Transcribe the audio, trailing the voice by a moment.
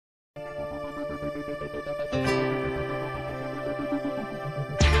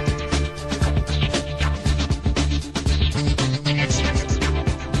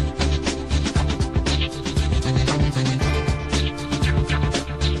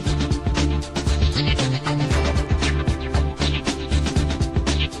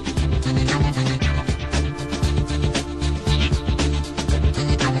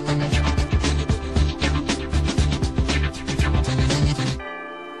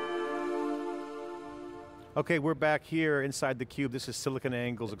Okay, we're back here inside theCUBE. This is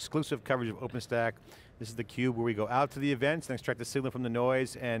SiliconANGLE's exclusive coverage of OpenStack. This is theCUBE where we go out to the events and extract the signal from the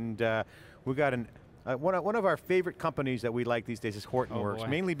noise, and we've got one of our favorite companies that we like these days is Hortonworks,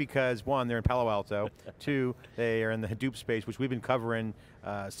 mainly because one, they're in Palo Alto, two, they are in the Hadoop space, which we've been covering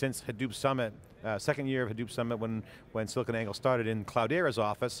since Hadoop Summit, second year of Hadoop Summit when SiliconANGLE started in Cloudera's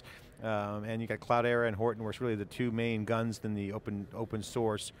office, and you got Cloudera and Hortonworks, really the two main guns in the open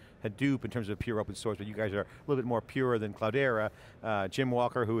source Hadoop in terms of pure open source, but you guys are a little bit more pure than Cloudera. Jim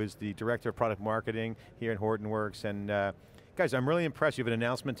Walker, who is the Director of Product Marketing here at Hortonworks, and guys, I'm really impressed. You have an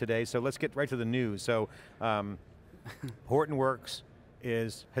announcement today, so let's get right to the news. So, Hortonworks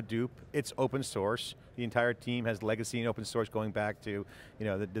is Hadoop. It's open source. The entire team has legacy in open source going back to,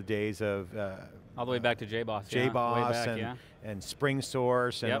 the days of all the way back to JBoss. JBoss and Spring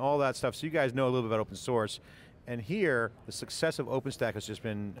Source and all that stuff. So you guys know a little bit about open source. And here, the success of OpenStack has just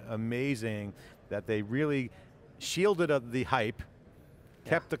been amazing. That they really shielded the hype,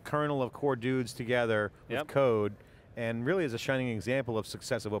 kept the kernel of core dudes together with code, and really is a shining example of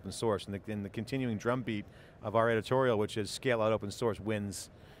success of open source and the continuing drumbeat of our editorial, which is scale out open source wins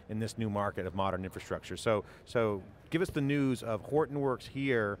in this new market of modern infrastructure. So give us the news of Hortonworks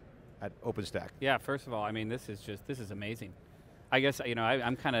here at OpenStack. Yeah, first of all, I mean, this is amazing. I guess,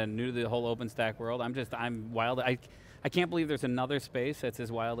 I'm kind of new to the whole OpenStack world. I'm wild. I can't believe there's another space that's as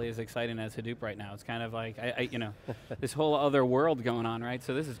wildly as exciting as Hadoop right now. It's kind of like, this whole other world going on, right?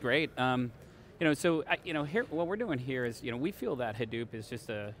 So this is great. Here, what we're doing here is, we feel that Hadoop is just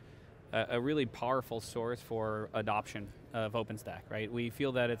a really powerful source for adoption of OpenStack, right? We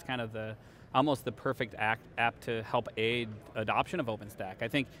feel that it's kind of almost the perfect app to help aid adoption of OpenStack. I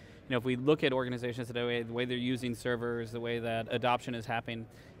think, if we look at organizations today, the way they're using servers, the way that adoption is happening,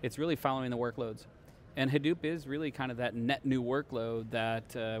 it's really following the workloads. And Hadoop is really kind of that net new workload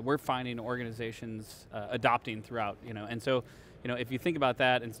that we're finding organizations adopting throughout, and so, if you think about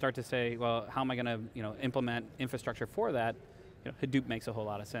that and start to say, well, how am I going to, implement infrastructure for that? Hadoop makes a whole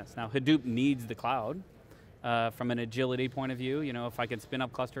lot of sense. Now, Hadoop needs the cloud from an agility point of view. If I can spin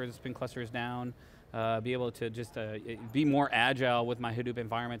up clusters, spin clusters down, be able to just be more agile with my Hadoop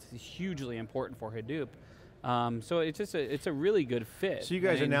environments is hugely important for Hadoop. So it's a really good fit. So you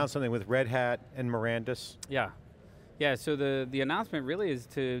guys announced something with Red Hat and Mirantis. Yeah. So the announcement really is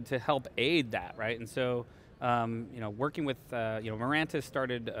to help aid that, right? And so working with Mirantis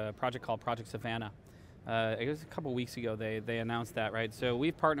started a project called Project Savanna. It was a couple weeks ago they announced that, right? So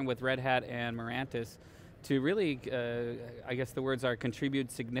we've partnered with Red Hat and Mirantis to really, I guess the words are contribute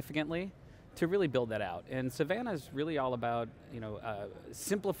significantly to really build that out. And Savanna is really all about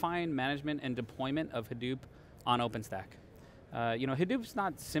simplifying management and deployment of Hadoop on OpenStack. Hadoop's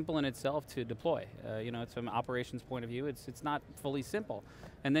not simple in itself to deploy. It's from an operations point of view, it's not fully simple.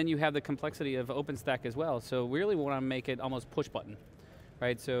 And then you have the complexity of OpenStack as well. So we really want to make it almost push button,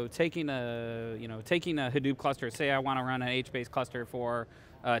 right? So taking a Hadoop cluster, say I want to run an H-based cluster for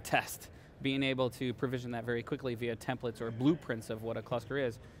a test, being able to provision that very quickly via templates or blueprints of what a cluster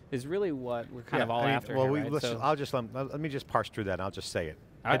is really what we're kind of all after well, here, right? Let me just parse through that and I'll just say it.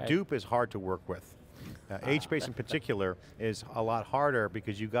 Hadoop is hard to work with. H-base in particular is a lot harder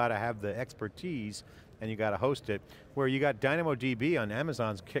because you got to have the expertise and you got to host it, where you got DynamoDB on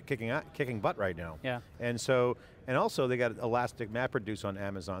Amazon's kicking butt right now. And also they got Elastic MapReduce on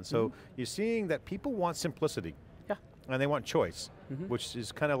Amazon. So you're seeing that people want simplicity. And they want choice, which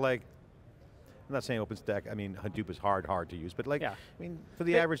is kind of like, I'm not saying OpenStack, I mean Hadoop is hard to use, but for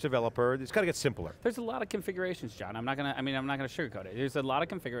the average developer, it's got to get simpler. There's a lot of configurations, John. I'm not going to sugarcoat it. There's a lot of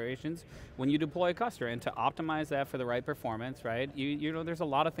configurations when you deploy a cluster, and to optimize that for the right performance, right? There's a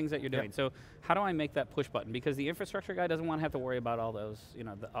lot of things that you're doing. So how do I make that push button? Because the infrastructure guy doesn't want to have to worry about all those,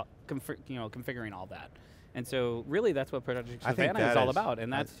 configuring all that. And so really that's what Project Savanna is all about,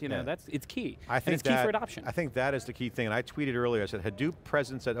 and it's key. It's key for adoption. I think that is the key thing, and I tweeted earlier, I said Hadoop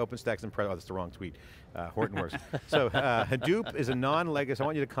presence at OpenStack's impressive. Oh, that's the wrong tweet, Hortonworks. So Hadoop is a non-legacy, I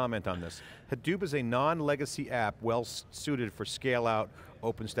want you to comment on this. Hadoop is a non-legacy app well suited for scale out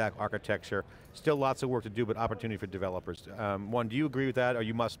OpenStack architecture. Still lots of work to do, but opportunity for developers. One, do you agree with that, or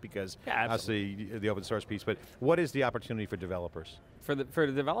you must because obviously the open source piece, but what is the opportunity for developers? For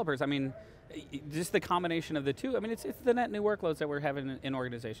the developers, I mean, just the combination of the two. I mean, it's the net new workloads that we're having in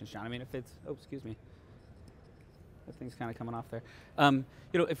organizations, John. I mean, if it's, oh, excuse me. That thing's kind of coming off there.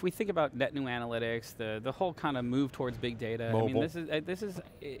 If we think about net new analytics, the whole kind of move towards big data. Mobile. I mean,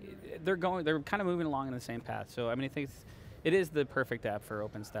 they're kind of moving along in the same path. So I mean, I think it is the perfect app for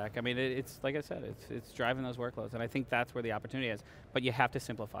OpenStack. I mean, it's like I said, it's driving those workloads, and I think that's where the opportunity is. But you have to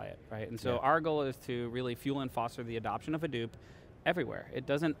simplify it, right? And so our goal is to really fuel and foster the adoption of Hadoop, everywhere. It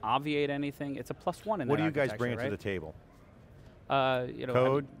doesn't obviate anything. It's a +1 in What that do you guys architecture, bring right? to the table? You know,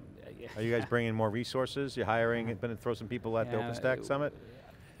 Code? Are you guys bringing more resources? You're hiring, going to throw some people at the OpenStack Summit?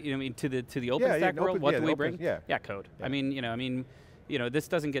 You know, I mean, to the OpenStack world, what do we bring? Yeah, code. Yeah. I mean, this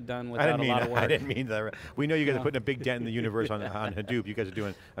doesn't get done without a lot of work. I didn't mean that. We know you guys are putting a big dent in the universe on Hadoop. You guys are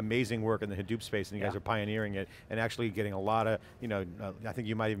doing amazing work in the Hadoop space, and you guys are pioneering it, and actually getting a lot of, I think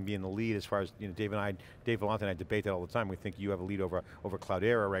you might even be in the lead as far as, Dave Vellante and I debate that all the time. We think you have a lead over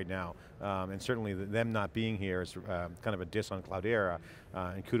Cloudera right now, and certainly them not being here is kind of a diss on Cloudera,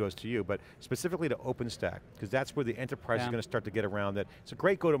 and kudos to you, but specifically to OpenStack, because that's where the enterprise is going to start to get around that. It's a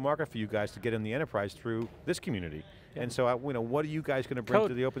great go-to-market for you guys to get in the enterprise through this community. Yeah. And so, what are you guys going to bring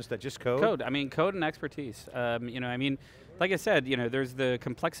to the OpenStack? Just code? Code. I mean, code and expertise. Like I said, there's the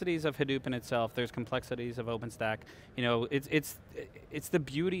complexities of Hadoop in itself. There's complexities of OpenStack. It's the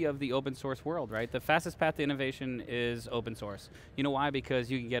beauty of the open source world, right? The fastest path to innovation is open source. You know why?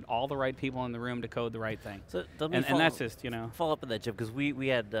 Because you can get all the right people in the room to code the right thing. So and that's just, follow up on that, Jeff, because we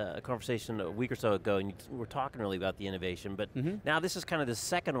had a conversation a week or so ago, and we were talking really about the innovation, but now this is kind of the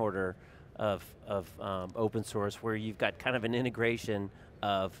second order of open source, where you've got kind of an integration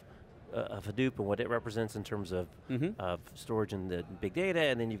of Hadoop and what it represents in terms of storage and the big data,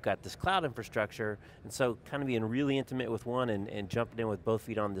 and then you've got this cloud infrastructure, and so kind of being really intimate with one and jumping in with both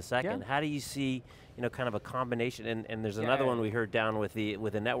feet on the second. How do you see, kind of a combination, and there's another one we heard down with the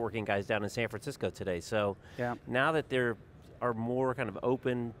networking guys down in San Francisco today, so now that there are more kind of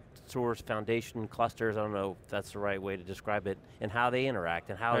open source foundation clusters, I don't know if that's the right way to describe it, and how they interact,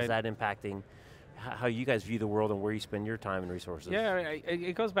 and how is that impacting how you guys view the world and where you spend your time and resources. Yeah,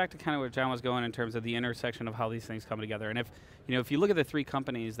 it goes back to kind of where John was going in terms of the intersection of how these things come together. And if you look at the three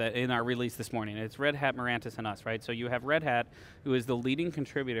companies that in our release this morning, it's Red Hat, Mirantis, and us, right? So you have Red Hat, who is the leading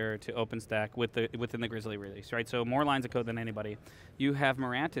contributor to OpenStack within the Grizzly release, right? So more lines of code than anybody. You have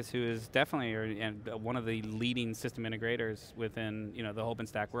Mirantis, who is definitely one of the leading system integrators within the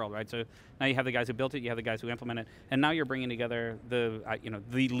OpenStack world, right? So now you have the guys who built it, you have the guys who implement it, and now you're bringing together the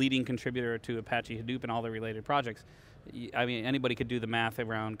leading contributor to Apache Hadoop and all the related projects. I mean, anybody could do the math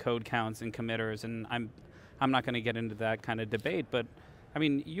around code counts and committers, and I'm not going to get into that kind of debate, but I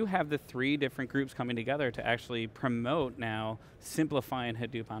mean, you have the three different groups coming together to actually promote now simplifying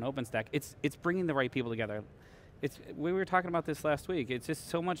Hadoop on OpenStack. It's bringing the right people together. We were talking about this last week. It's just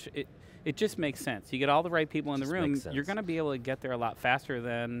so much, it just makes sense. You get all the right people in the room, you're going to be able to get there a lot faster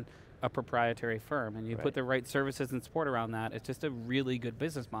than a proprietary firm, and you put the right services and support around that. It's just a really good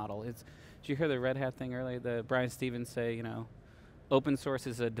business model. Did you hear the Red Hat thing earlier? The Brian Stevens say, open source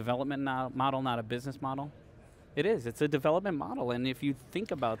is a development model, not a business model. It is. It's a development model, and if you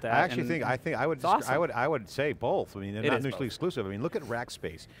think about that, I would say both. I mean, they're not mutually exclusive. I mean, look at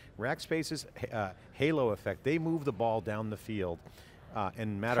Rackspace. Rackspace's halo effect. They move the ball down the field in a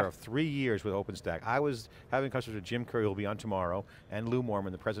matter of 3 years with OpenStack. I was having customers with Jim Curry, who will be on tomorrow, and Lou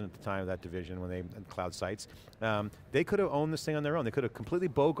Morman, the president at the time of that division when they cloud sites. They could have owned this thing on their own. They could have completely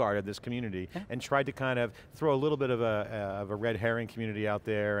bogarted this community and tried to kind of throw a little bit of a red herring community out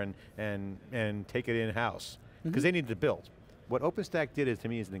there and take it in-house, because they needed to build. What OpenStack did to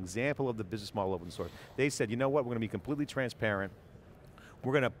me is an example of the business model open source. They said, you know what, we're going to be completely transparent.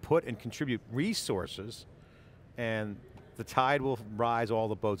 We're going to put and contribute resources, and the tide will rise all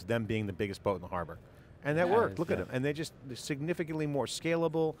the boats, them being the biggest boat in the harbor. And that worked, look at them. And they're significantly more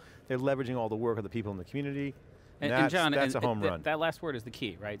scalable. They're leveraging all the work of the people in the community. And John, that's a home run. That last word is the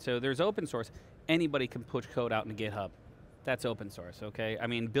key, right? So there's open source. Anybody can push code out into GitHub. That's open source, okay? I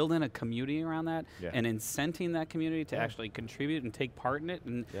mean, building a community around that and incenting that community to actually contribute and take part in it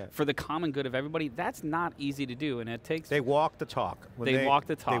and for the common good of everybody, that's not easy to do, and it takes... They walk the talk. They walk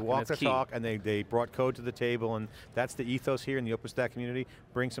the talk, They walk the talk, and they brought code to the table, and that's the ethos here in the OpenStack community.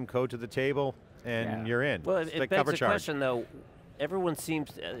 Bring some code to the table, and you're in. Well, it begs the question, though. Everyone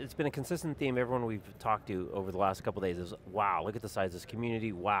seems, it's been a consistent theme, everyone we've talked to over the last couple of days is, wow, look at the size of this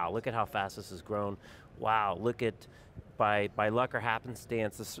community, wow, look at how fast this has grown, wow, look at, by luck or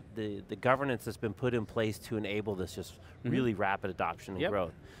happenstance, the governance that's been put in place to enable this just really rapid adoption and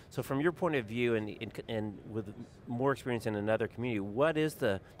growth. So from your point of view, and with more experience in another community, what is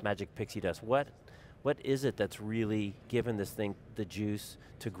the magic pixie dust? What is it that's really given this thing the juice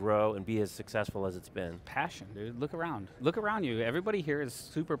to grow and be as successful as it's been? Passion, dude. Look around. Look around you. Everybody here is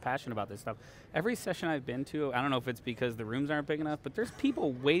super passionate about this stuff. Every session I've been to, I don't know if it's because the rooms aren't big enough, but there's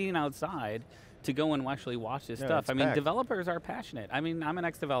people waiting outside to go and actually watch this stuff. I mean, developers are passionate. I mean, I'm an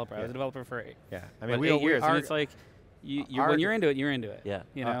ex-developer. I was a developer for 8 years, and it's like, when you're into it, you're into it. Yeah.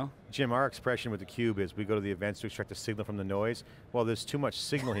 You know? Jim, our expression with theCUBE is we go to the events to extract the signal from the noise. Well, there's too much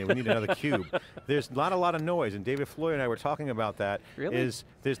signal here, we need another cube. There's not a lot of noise, and David Floyd and I were talking about that. Really?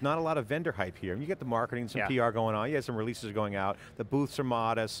 There's not a lot of vendor hype here. You get the marketing, some PR going on, some releases are going out, the booths are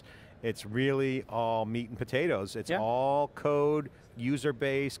modest, it's really all meat and potatoes. It's all code,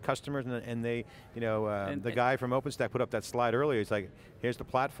 user-based, customers, and they, the guy from OpenStack put up that slide earlier, he's like, here's the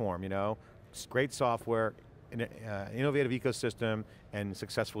platform, it's great software, an innovative ecosystem, and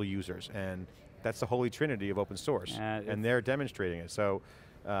successful users. And that's the holy trinity of open source. And they're demonstrating it. So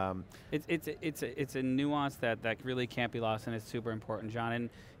it's a nuance that really can't be lost, and it's super important, John. And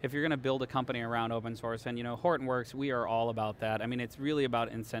if you're going to build a company around open source, and Hortonworks, we are all about that. I mean, it's really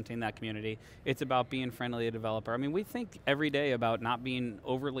about incenting that community. It's about being friendly to the developer. I mean, we think every day about not being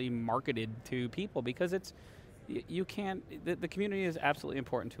overly marketed to people, because you can't, the community is absolutely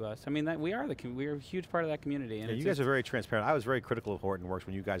important to us. I mean, we are a huge part of that community. And you guys are very transparent. I was very critical of Hortonworks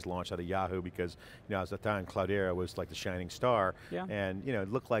when you guys launched out of Yahoo, because at the time Cloudera was like the shining star, and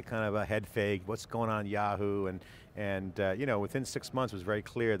it looked like kind of a head fake, what's going on at Yahoo, and within 6 months it was very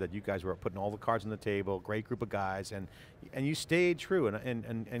clear that you guys were putting all the cards on the table, great group of guys, and you stayed true,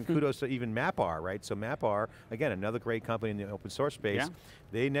 and kudos to even MapR, right? So MapR, again, another great company in the open source space,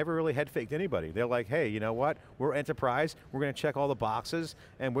 they never really head faked anybody. They're like, hey, you know what, we're enterprise, we're going to check all the boxes,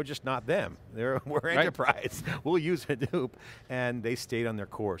 and we're just not them. We're enterprise, we'll use Hadoop, and they stayed on their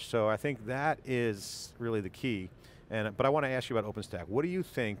course. So I think that is really the key. But I want to ask you about OpenStack. What do you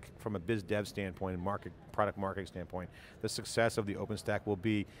think, from a biz dev standpoint and product marketing standpoint, the success of the OpenStack will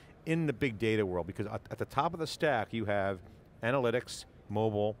be in the big data world? Because at the top of the stack, you have analytics,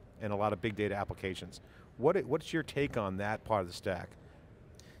 mobile, and a lot of big data applications. What's your take on that part of the stack?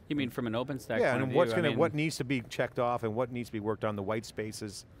 You mean from an OpenStack point of view? and what needs to be checked off and what needs to be worked on, the white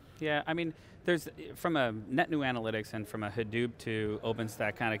spaces? Yeah, I mean, there's, from a net new analytics and from a Hadoop to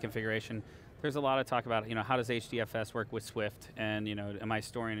OpenStack kind of configuration, there's a lot of talk about, how does HDFS work with Swift, and am I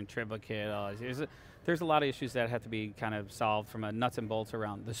storing in triplicate? There's a lot of issues that have to be kind of solved from a nuts and bolts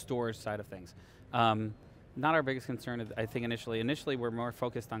around the storage side of things. Not our biggest concern, I think, initially. Initially, we're more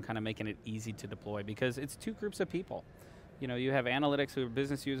focused on kind of making it easy to deploy, because it's two groups of people. You have analytics who are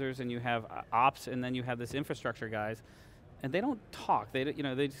business users, and you have ops, and then you have this infrastructure guys. And they don't talk. They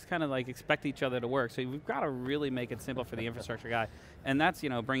just kind of like expect each other to work. So we've got to really make it simple for the infrastructure guy, and that's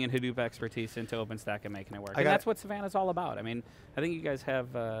bringing Hadoop expertise into OpenStack and making it work. And that's what Savanna's all about. I mean, I think you guys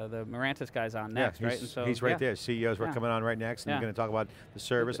have the Mirantis guys on next, right? And so he's right there. CEOs were coming on right next, and you're going to talk about the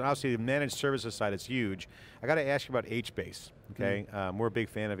service. And obviously, the managed services side is huge. I got to ask you about HBase. Okay, we're a big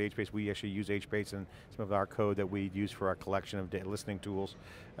fan of HBase. We actually use HBase in some of our code that we use for our collection of data listening tools.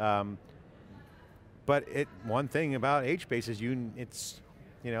 But one thing about HBase is it's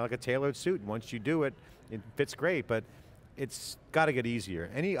like a tailored suit. Once you do it, it fits great, but it's got to get easier.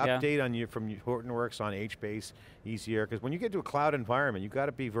 Any update from Hortonworks on HBase easier? Because when you get to a cloud environment, you've got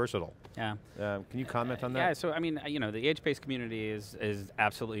to be versatile. Yeah. Can you comment on that? Yeah, so I mean, the HBase community is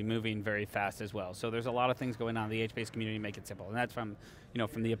absolutely moving very fast as well. So there's a lot of things going on in the HBase community to make it simple, and that's from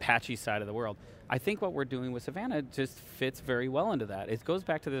the Apache side of the world. I think what we're doing with Savanna just fits very well into that. It goes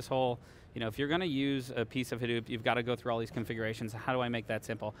back to this whole, if you're going to use a piece of Hadoop, you've got to go through all these configurations. How do I make that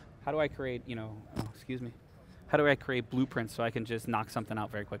simple? How do I create, how do I create blueprints so I can just knock something out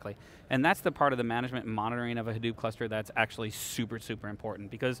very quickly? And that's the part of the management and monitoring of a Hadoop cluster that's actually super, super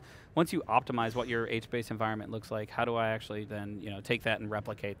important, because once you optimize what your HBase environment looks like, how do I actually then take that and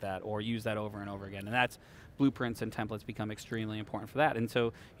replicate that or use that over and over again? And that's blueprints and templates become extremely important for that. And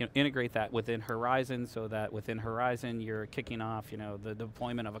so integrate that within Horizon, so that within Horizon you're kicking off the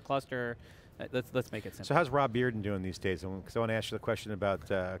deployment of a cluster. Let's make it simple. So how's Rob Bearden doing these days? Because I want to ask you the question about,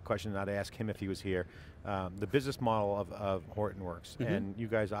 question not to ask him if he was here, the business model of Hortonworks. And you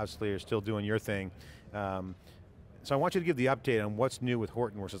guys obviously are still doing your thing. So I want you to give the update on what's new with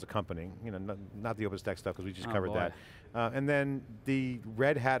Hortonworks as a company. Not the OpenStack stuff, because we just covered that. And then the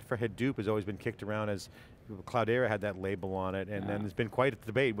Red Hat for Hadoop has always been kicked around as Cloudera had that label on it, and then there's been quite a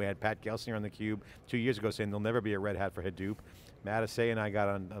debate. We had Pat Gelsinger on theCUBE 2 years ago saying there'll never be a Red Hat for Hadoop. Matt Assay and I got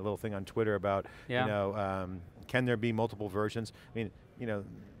on a little thing on Twitter about, can there be multiple versions? I mean,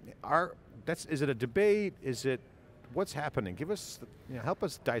 is it a debate? Is it, what's happening? Give us, help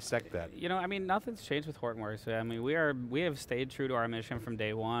us dissect that. I mean, nothing's changed with Hortonworks. I mean, we have stayed true to our mission from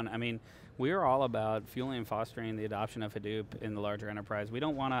day one. I mean, we are all about fueling and fostering the adoption of Hadoop in the larger enterprise. We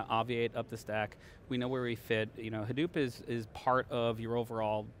don't want to obviate up the stack. We know where we fit. Hadoop is part of your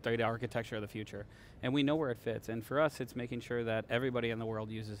overall data architecture of the future, and we know where it fits. And for us, it's making sure that everybody in the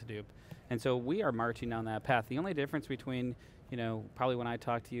world uses Hadoop. And so we are marching down that path. The only difference between probably when I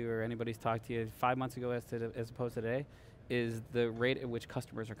talk to you or anybody's talked to you 5 months ago as opposed to today, is the rate at which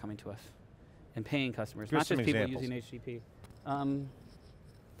customers are coming to us and paying customers, Give not just people examples. using HTTP.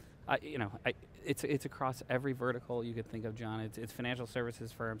 It's across every vertical you could think of, John. It's financial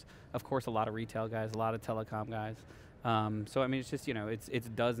services firms, of course, a lot of retail guys, a lot of telecom guys. So I mean, it's just it's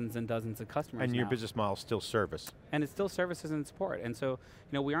dozens and dozens of customers. And your now. business model is still service. And it's still services and support. And so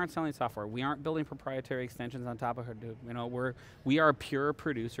we aren't selling software. We aren't building proprietary extensions on top of Hadoop. We are pure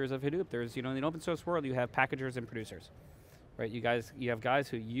producers of Hadoop. There's in the open source world, you have packagers and producers. Right, you have guys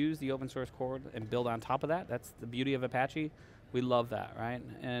who use the open source code and build on top of that. That's the beauty of Apache. We love that, right?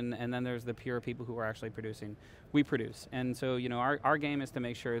 And then there's the pure people who are actually producing. We produce, and so our game is to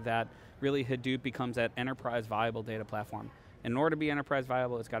make sure that really Hadoop becomes that enterprise viable data platform. In order to be enterprise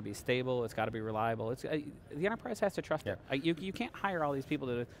viable, it's got to be stable, it's got to be reliable. The enterprise has to trust it. You can't hire all these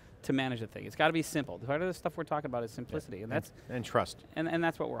people to manage the thing. It's got to be simple. Part of the stuff we're talking about is simplicity, and trust. And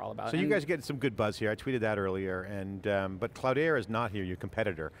that's what we're all about. So you guys get some good buzz here. I tweeted that earlier, and but Cloudera is not here, your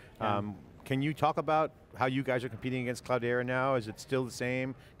competitor. Yeah. Can you talk about how you guys are competing against Cloudera now? Is it still the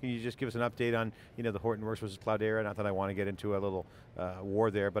same? Can you just give us an update on the Hortonworks versus Cloudera? Not that I want to get into a little war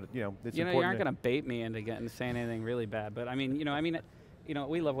there, but it's important. You aren't going to bait me into saying anything really bad, but I mean,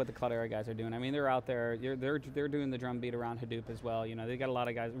 we love what the Cloudera guys are doing. I mean, they're out there. They're doing the drumbeat around Hadoop as well. They got a lot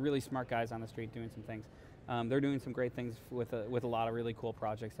of guys, really smart guys on the street doing some things. They're doing some great things with a lot of really cool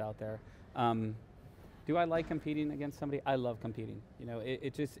projects out there. Do I like competing against somebody? I love competing.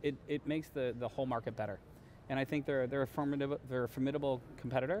 It makes the whole market better, and I think they're a formidable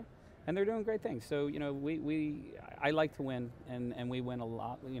competitor, and they're doing great things. So I like to win, and we win a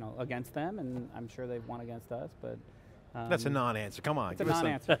lot against them, and I'm sure they've won against us, but. That's a non-answer. Come on. It's a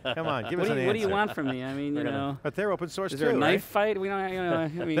non-answer. Come on, give us an answer. What do you want from me? I mean, But they're open source too, Is there a knife right? fight? We don't. I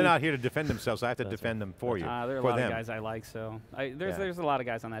mean, they're not here to defend themselves. I have to defend them for you. There are a lot of guys I like. So there's a lot of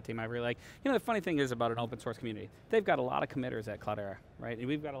guys on that team I really like. The funny thing is about an open source community, they've got a lot of committers at Cloudera, right? And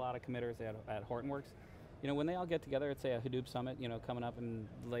we've got a lot of committers at Hortonworks. When they all get together at say a Hadoop Summit, coming up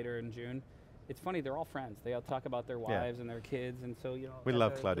later in June. It's funny, they're all friends. They all talk about their wives and their kids, and so we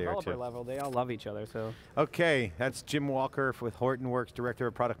love Cloudera developer too. level, they all love each other. So okay, that's Jim Walker with Hortonworks, Director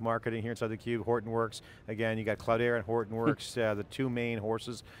of Product Marketing here inside theCUBE. Hortonworks, again, you got Cloudera and Hortonworks, the two main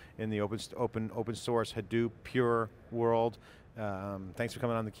horses in the open source Hadoop pure world. Thanks for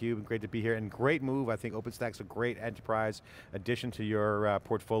coming on theCUBE, great to be here, and great move. I think OpenStack's a great enterprise addition to your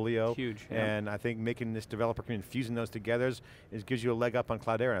portfolio. Huge. And I think making this developer community, fusing those together, gives you a leg up on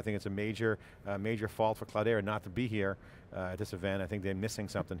Cloudera, and I think it's a major fault for Cloudera not to be here at this event. I think they're missing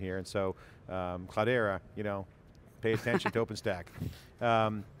something here, and so Cloudera, pay attention to OpenStack.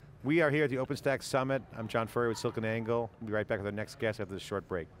 We are here at the OpenStack Summit. I'm John Furrier with SiliconANGLE. We'll be right back with our next guest after this short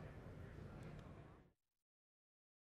break.